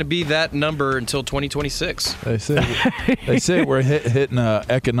believe it's going to be that number until 2026. They say we're hitting an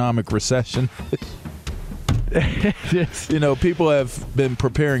economic recession. You know, people have been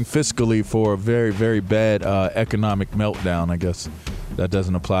preparing fiscally for a very, very bad economic meltdown. I guess that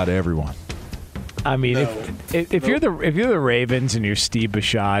doesn't apply to everyone. I mean, if you're the Ravens and you're Steve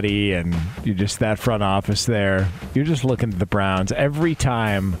Bisciotti and you're just that front office there, you're just looking at the Browns every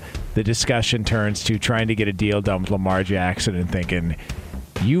time the discussion turns to trying to get a deal done with Lamar Jackson and thinking,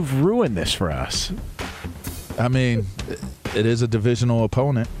 you've ruined this for us. I mean, it is a divisional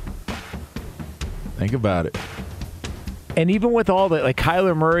opponent. Think about it. And even with all that, like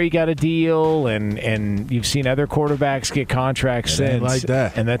Kyler Murray got a deal, and you've seen other quarterbacks get contracts since. Ain't like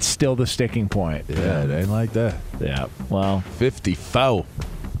that. And that's still the sticking point. Yeah, it ain't like that. Yeah, well. 54.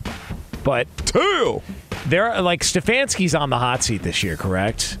 But they're like Stefanski's on the hot seat this year,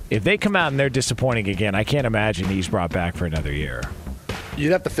 correct? If they come out and they're disappointing again, I can't imagine he's brought back for another year.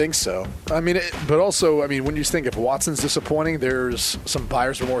 You'd have to think so. I mean, but also, I mean, when you think if Watson's disappointing, there's some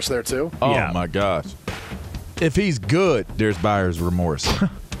buyer's remorse there too. Oh, yeah. My gosh. If he's good, there's buyer's remorse.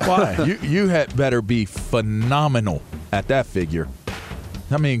 Why? You had better be phenomenal at that figure.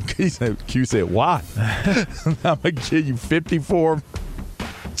 I mean, Q said, why? I'm going to give you 54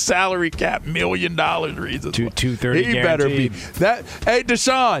 salary cap $1 million reasons. 230 he better be that. Hey,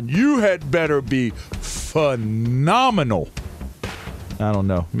 Deshaun, you had better be phenomenal. I don't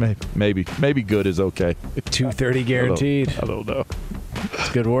know. Maybe good is okay. 230 guaranteed. I don't know. It's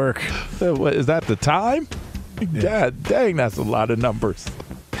good work. What, is that the time? Yeah. God dang, that's a lot of numbers.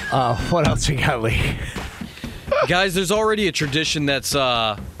 What else we got, Lee? Guys, there's already a tradition that's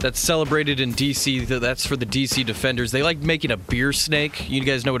celebrated in D.C. That's for the D.C. Defenders. They like making a beer snake. You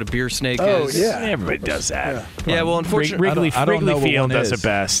guys know what a beer snake is? Oh, yeah. Everybody does that. Yeah, well, unfortunately, I don't know Wrigley what Field one does is. it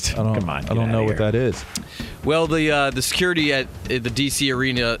best. Come on. I don't know what that is. Well, the security at the D.C.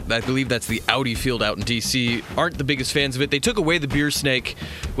 arena, I believe that's the Audi Field out in D.C., aren't the biggest fans of it. They took away the beer snake.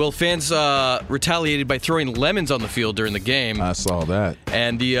 Well, fans retaliated by throwing lemons on the field during the game. I saw that.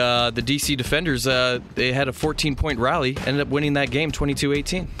 And the D.C. Defenders, they had a 14-point rally, ended up winning that game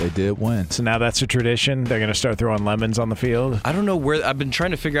 22-18. They did win. So now that's a tradition? They're going to start throwing lemons on the field? I don't know where. I've been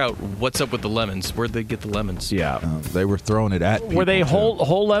trying to figure out what's up with the lemons. Where'd they get the lemons? Yeah. They were throwing it at people. Were they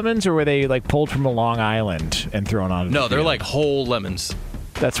whole lemons, or were they like pulled from a Long Island? canned and thrown on. No, they're like whole lemons.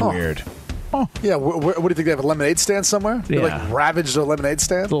 That's weird. Oh. Yeah, what do you think? They have a lemonade stand somewhere? They like ravaged a lemonade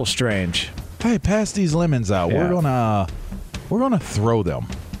stand? A little strange. Hey, pass these lemons out. Yeah. We're gonna throw them.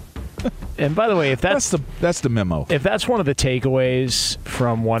 And by the way, if that's the memo. If that's one of the takeaways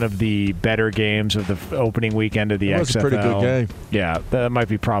from one of the better games of the opening weekend of the XFL, it was a pretty good game. Yeah, that might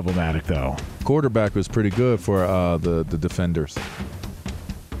be problematic though. Quarterback was pretty good for the defenders.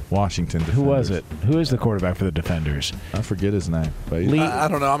 Washington defenders. Who was it? Who is the quarterback for the defenders? I forget his name. But I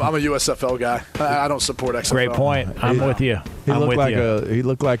don't know. I'm a USFL guy. I don't support XFL. Great point. I'm with you. He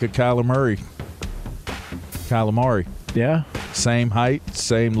looked like a calamari. Calamari. Yeah. Same height,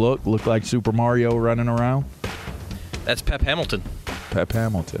 same look. Looked like Super Mario running around. That's Pep Hamilton. Pep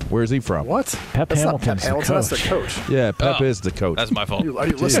Hamilton. Where's he from? What? Pep Hamilton's the coach. That's the coach. Yeah, Pep is the coach. That's my fault. Are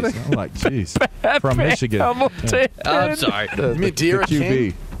you listening? I'm like, jeez. From Michigan. Hamilton. I'm sorry. You mean De'Ara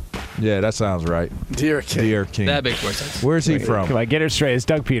King? Yeah, that sounds right. De'Ara King. De'Ara King. That makes more sense. Where's he from? Come on, get it straight. It's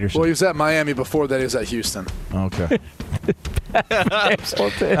Doug Peterson. Well, he was at Miami. Before that, he was at Houston. Okay.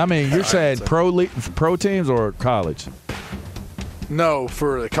 I mean, you're saying pro teams or college? No,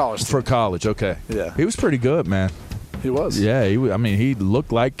 for the college team. For college, okay. Yeah. He was pretty good, man. He was. Yeah, he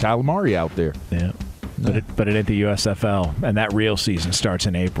looked like calamari out there. Yeah. But it ain't the USFL, and that real season starts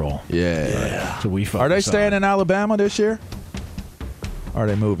in April. Yeah. So we Are they staying in Alabama this year? Or are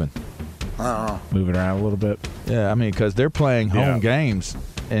they moving? I don't know. Moving around a little bit. Yeah, I mean, because they're playing home games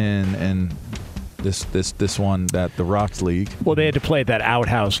in this one, that the Rocks League. Well, they had to play at that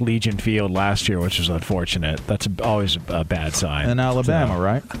outhouse Legion Field last year, which was unfortunate. That's always a bad sign. In Alabama,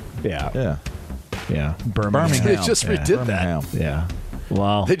 right? Yeah. Yeah. Birmingham. They just redid that. Yeah.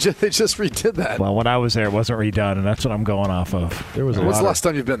 Well, they just redid that. Well, when I was there, it wasn't redone, and that's what I'm going off of. There was When's the last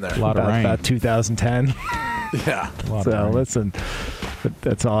time you've been there? A lot of rain. About 2010. Yeah. So listen,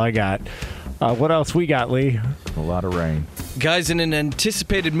 that's all I got. What else we got, Lee? A lot of rain. Guys, in an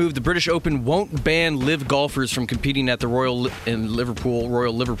anticipated move, the British Open won't ban live golfers from competing at the Royal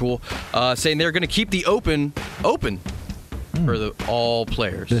Liverpool, saying they're going to keep the Open open for all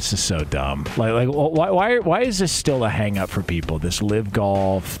players. This is so dumb. Like why is this still a hang up for people? This live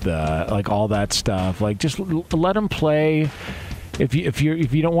golf, all that stuff. Like, just let them play. If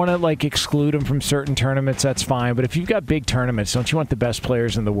you don't want to exclude them from certain tournaments, that's fine. But if you've got big tournaments, don't you want the best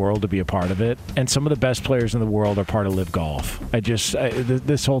players in the world to be a part of it? And some of the best players in the world are part of Live Golf.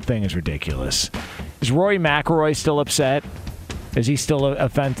 This whole thing is ridiculous. Is Rory McIlroy still upset? Is he still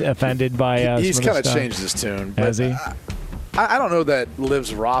offended by? He's kind of changed his tune. Has he? I don't know that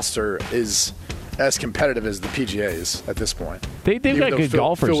Liv's roster is as competitive as the PGA's at this point. They've got good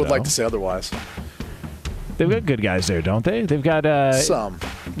golfers. Phil would like to say otherwise. They've got good guys there, don't they? They've got some.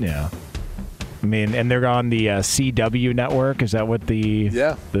 Yeah. I mean, and they're on the CW network. Is that what the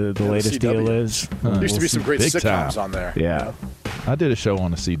latest CW. deal is? There used to be some great big sitcoms time. on there. Yeah. I did a show on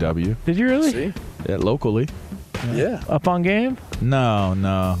the CW. Did you really? See? Yeah, locally. Yeah. Up on Game? No.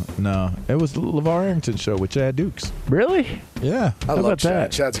 It was the LeVar Arrington show with Chad Dukes. Really? Yeah. I love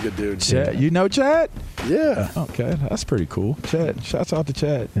Chad. Chad's a good dude. Chad, you know Chad? Yeah. Okay, that's pretty cool. Chad, shouts out to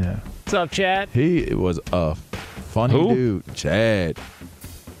Chad. Yeah. What's up, Chad? He was a funny dude. Chad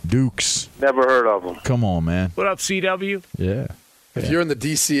Dukes. Never heard of him. Come on, man. What up, CW? Yeah. If you're in the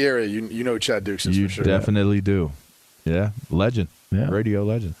D.C. area, you know Chad Dukes is You for sure. definitely do. Yeah. Legend. Yeah. Radio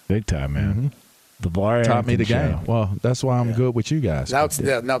legend. Big time, man. Mm-hmm. The LeVar Taught me the Arrington game. show. Well, that's why I'm good with you guys. Now it's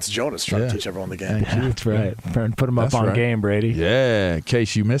Jonas trying to teach everyone the game. Thank you. That's right. Put him up That's on right. Game, Brady. Yeah, in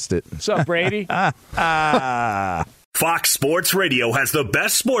case you missed it. What's up, Brady? Fox Sports Radio has the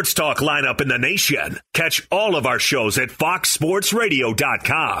best sports talk lineup in the nation. Catch all of our shows at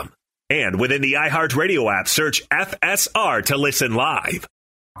foxsportsradio.com. And within the iHeartRadio app, search FSR to listen live.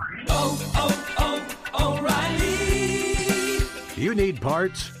 O'Reilly. You need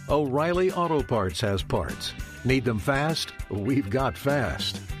parts? O'Reilly Auto Parts has parts. Need them fast? We've got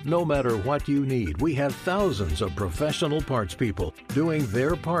fast. No matter what you need, we have thousands of professional parts people doing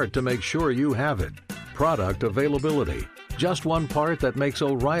their part to make sure you have it. Product availability. Just one part that makes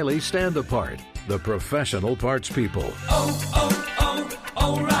O'Reilly stand apart. The professional parts people.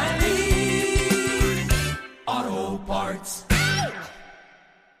 O'Reilly Auto Parts.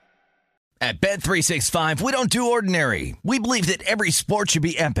 At Bet365, we don't do ordinary. We believe that every sport should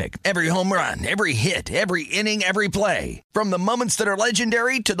be epic. Every home run, every hit, every inning, every play. From the moments that are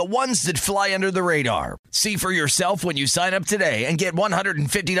legendary to the ones that fly under the radar. See for yourself when you sign up today and get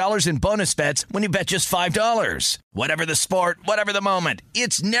 $150 in bonus bets when you bet just $5. Whatever the sport, whatever the moment,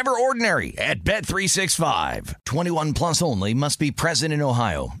 it's never ordinary at Bet365. 21 plus only. Must be present in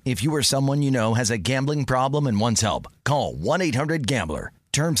Ohio. If you or someone you know has a gambling problem and wants help, call 1-800-GAMBLER.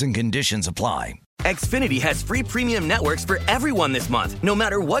 Terms and conditions apply. Xfinity has free premium networks for everyone this month, no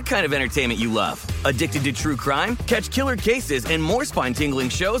matter what kind of entertainment you love. Addicted to true crime? Catch killer cases and more spine-tingling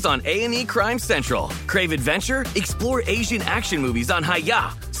shows on A&E Crime Central. Crave adventure? Explore Asian action movies on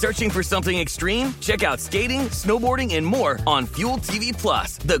Hi-Ya. Searching for something extreme? Check out skating, snowboarding, and more on Fuel TV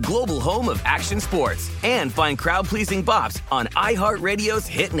Plus, the global home of action sports. And find crowd-pleasing bops on iHeartRadio's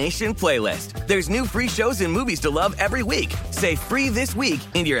Hit Nation playlist. There's new free shows and movies to love every week. Say free this week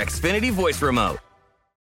in your Xfinity voice remote.